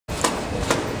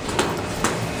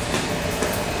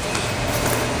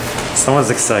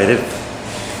Someone's excited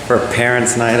for a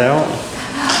parents' night out.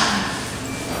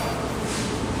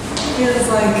 Feels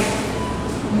like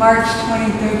March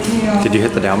 2013. Did you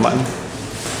hit the down button? I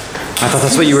thought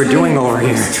that's what you were doing over here.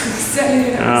 I was too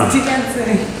excited. I was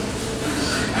dancing.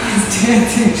 I was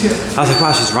dancing too. I was like,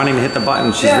 wow, she's running to hit the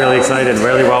button. She's really excited,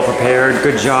 really well prepared.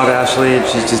 Good job, Ashley.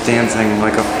 She's just dancing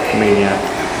like a maniac.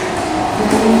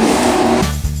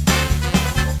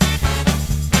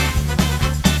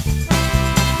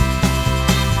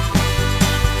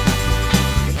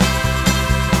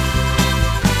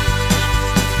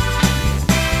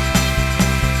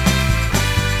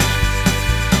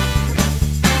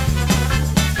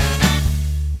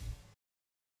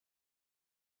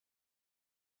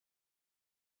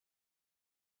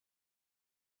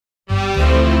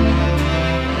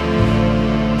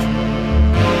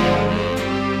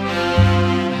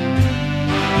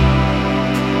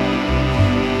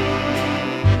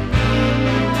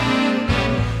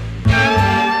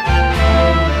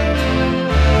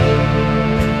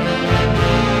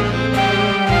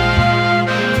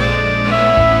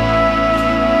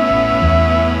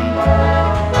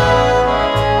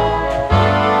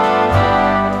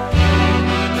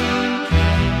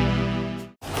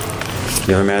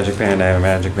 You have a magic band, I have a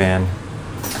magic band.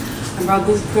 I brought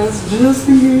this dress just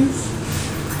in case.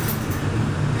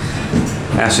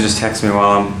 Ashley just texted me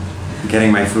while I'm getting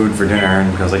my food for dinner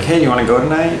and goes like, hey, you want to go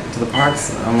tonight to the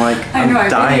parks? I'm like, I'm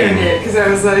dying. I because I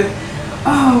was like,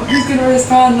 oh, he's gonna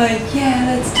respond like,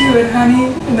 yeah, let's do it,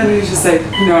 honey. And then he's just like,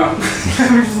 no. I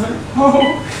was like, oh.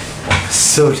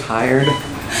 So tired.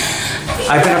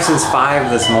 I've been up since 5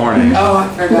 this morning. Oh, I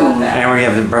forgot that. And we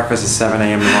have breakfast at 7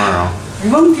 a.m. tomorrow. We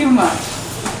won't give much.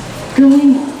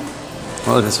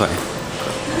 Well, look this way.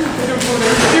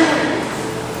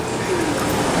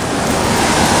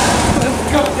 Let's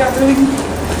go, darling.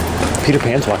 Peter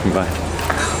Pan's walking by.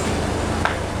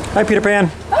 Hi, Peter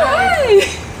Pan. Hi!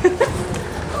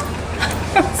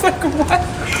 I was like, what?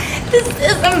 This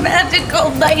is a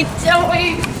magical night,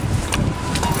 Joey.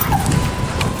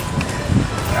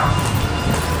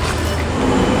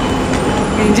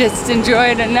 We just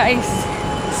enjoyed a nice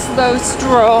slow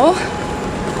stroll.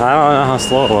 I don't know how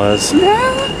slow it was. No?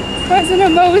 Wasn't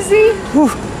it mosey? Whew.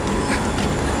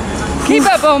 Keep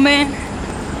up, old man.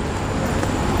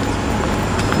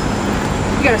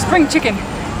 You got a spring chicken.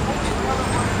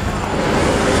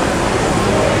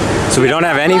 So we don't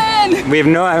have any. We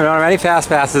don't have any fast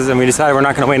passes, and we decided we're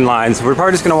not going to wait in line. So we're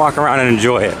probably just going to walk around and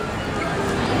enjoy it.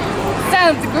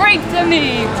 Sounds great to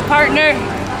me, partner.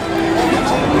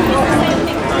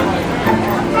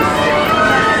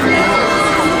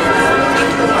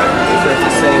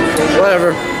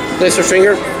 Whatever. Place your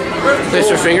finger. Place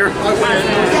your finger.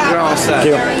 You're all set. Thank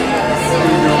you.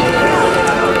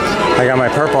 I got my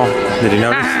purple. Did you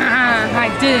notice? I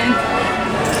didn't.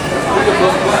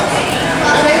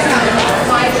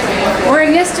 We're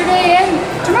in yesterday and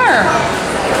tomorrow.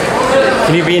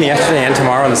 Can you be in yesterday and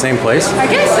tomorrow in the same place? I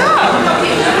guess so. I'm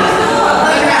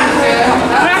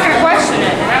not going to question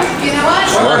it, you know?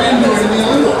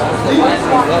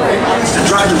 To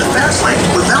drive in the fast lane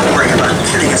without worrying about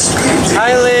hitting a speeding ticket.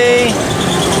 Hi, Lee.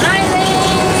 Hi,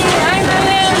 Lee. Hi,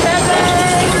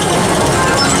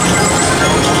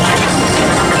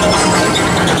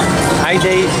 Hi,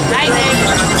 Dave. Hi, Dave.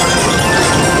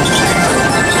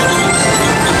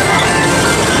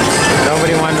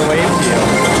 Nobody wanted to wave to you.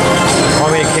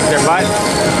 Want me to kick their butt?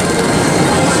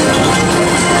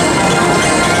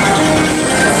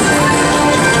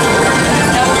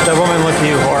 The woman looked at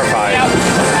you horrified. Yep.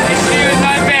 She was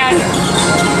not bad.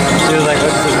 She was like,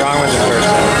 what is wrong with this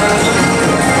person?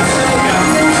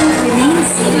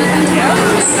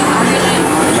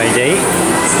 My date?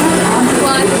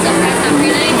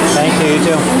 Thank you, you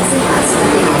too.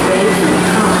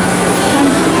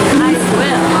 I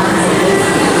will.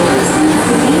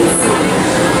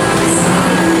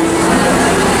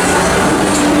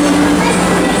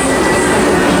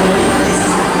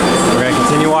 We're going to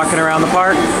continue walking around the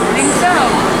park. I think so.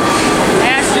 I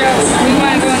asked her, we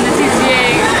want to go in the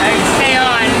TCA, stay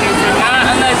on, and he said, not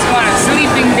unless you want a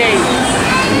sleeping day.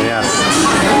 Yes.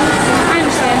 I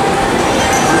understand.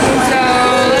 So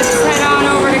let's head on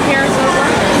over to Carousel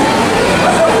Park.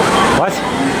 What?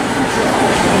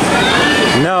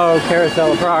 No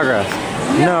carousel of progress.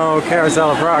 No carousel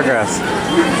of progress.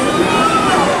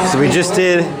 So we just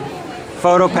did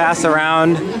photo pass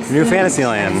around New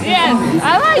Fantasyland. Yes,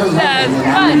 I like that. It's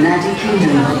fun.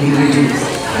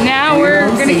 Now we're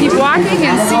going to keep walking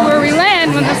and see where we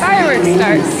land when the fireworks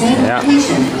start. Yeah.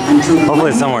 Hopefully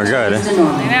it's somewhere good. I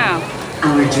know.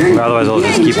 Otherwise we'll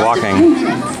just keep walking.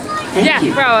 Yeah,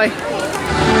 probably.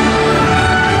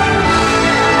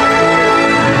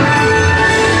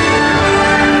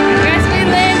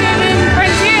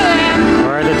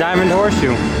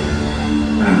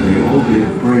 they all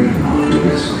live brave enough to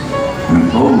listen and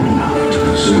bold enough to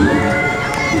pursue.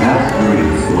 That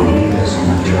brave will lead us on a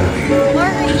journey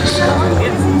to discover who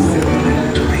we're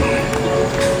meant to be.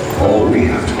 All we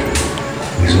have to do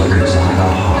is look inside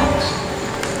our hearts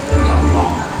and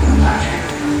unlock the magic.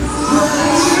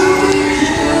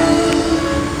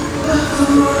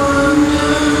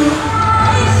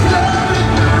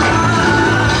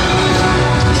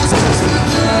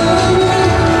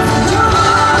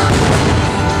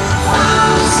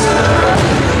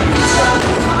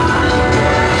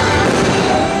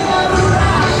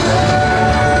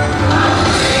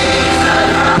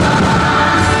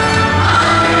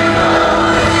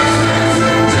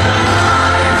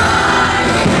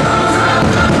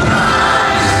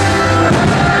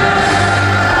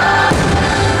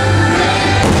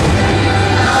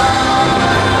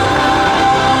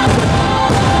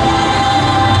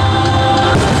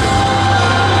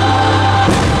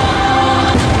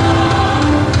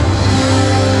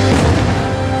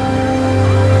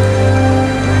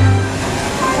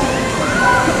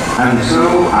 And so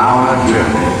our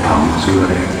journey comes to an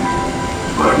end,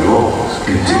 but yours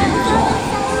continues on.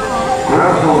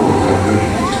 Grab hold of your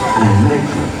dreams and make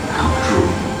them come true.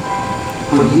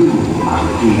 For you are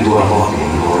the key to unlocking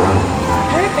your own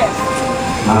magic.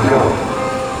 Now go,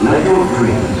 let your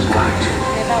dreams guide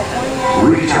you.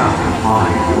 Reach out and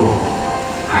find your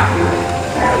happily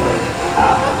ever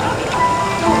after.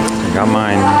 I got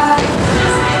mine.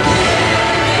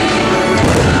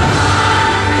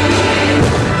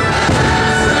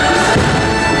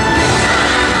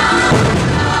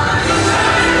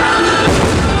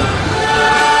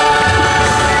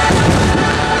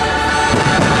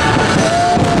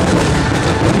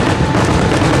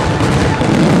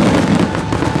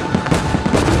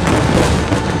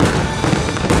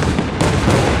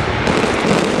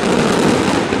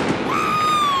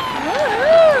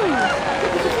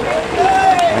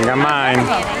 I got mine. I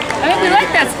hope you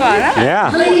like that spot, huh?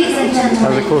 Yeah, that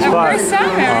was a cool spot. First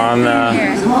time On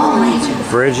here.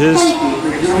 bridges,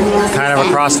 kind of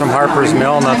across from Harper's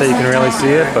Mill. Not that you can really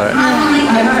see it, but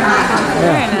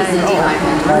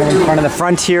right in front of the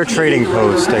Frontier Trading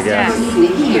Post, I guess,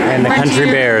 and the Country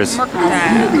Bears. Yeah.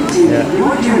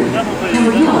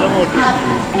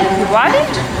 What?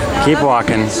 Keep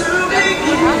walking.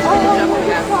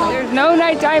 There's no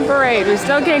nighttime parade. We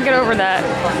still can't get over that.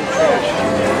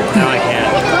 No, I can't.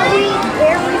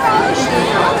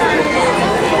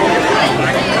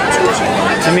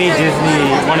 To me, Disney,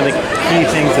 one of the key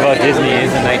things about Disney is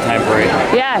the nighttime parade.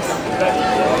 Yes.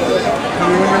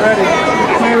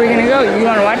 Where are we gonna go? You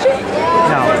wanna watch it?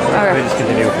 No, Okay. we just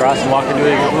continue across and walk into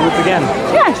the loop again.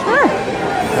 Yeah, sure.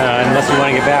 Unless you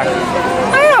want to get back. I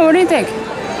don't know. What do you think?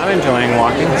 I'm enjoying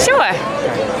walking. Sure.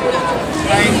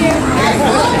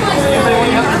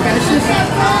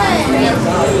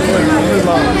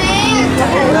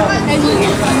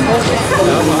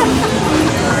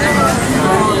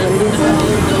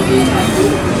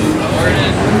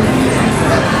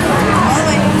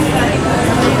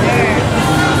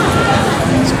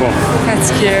 It's cool. That's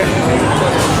cute. I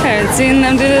haven't seen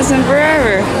them do this in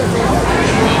forever.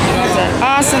 That's an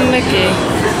awesome Mickey.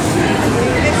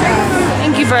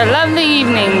 Thank you for a lovely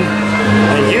evening.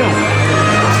 Thank you.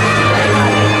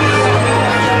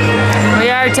 We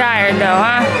are tired though,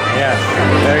 huh? Yes,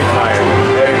 very tired.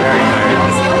 Very, very tired.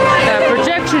 The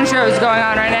projection show is going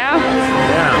on right now.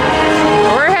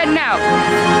 Yeah. We're heading out.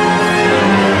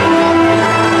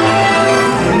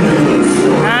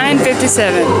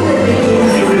 9:57.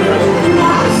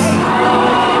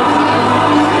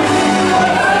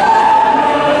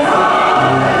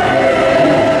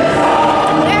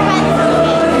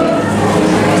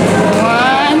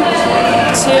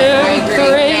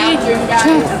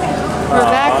 We're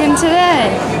back in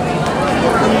today.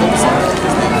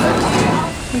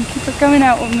 Thank you for coming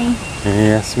out with me.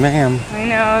 Yes, ma'am. I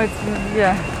know it's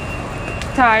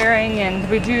tiring, and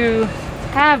we do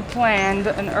have planned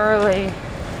an early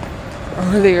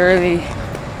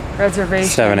reservation.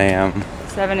 7 a.m.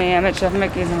 7 a.m. at Chef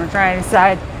Mickey's, and we're trying to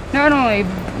decide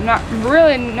not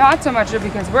so much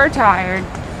because we're tired,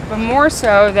 but more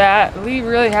so that Lee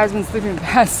really has been sleeping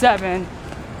past 7.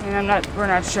 And we're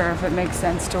not sure if it makes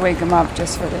sense to wake him up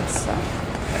just for this, so.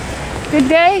 Good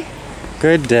day?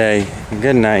 Good day.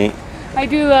 Good night. I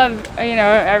do love,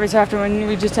 every so often when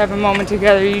we just have a moment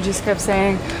together, you just kept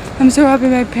saying, I'm so happy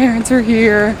my parents are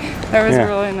here. That was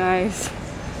really nice.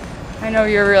 I know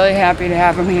you're really happy to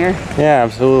have them here. Yeah,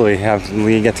 absolutely. Have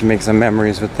Lee get to make some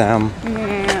memories with them.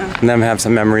 Yeah. And them have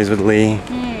some memories with Lee.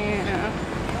 Yeah.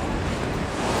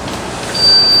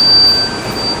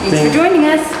 Thanks for joining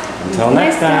us. Until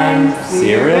next time,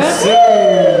 see you real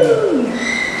soon.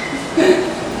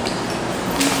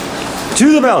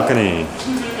 To the balcony.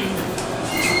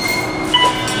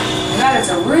 God, it's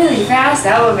a really fast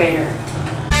elevator.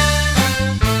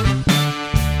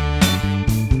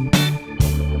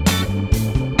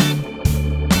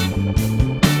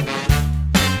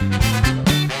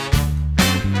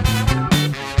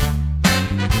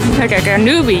 Like a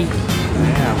newbie.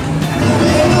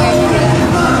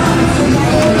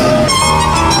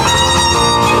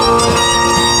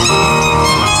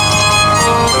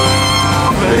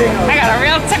 I got a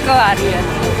real tickle out of you.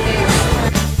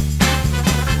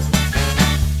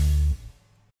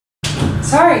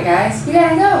 Sorry guys, we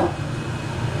gotta go.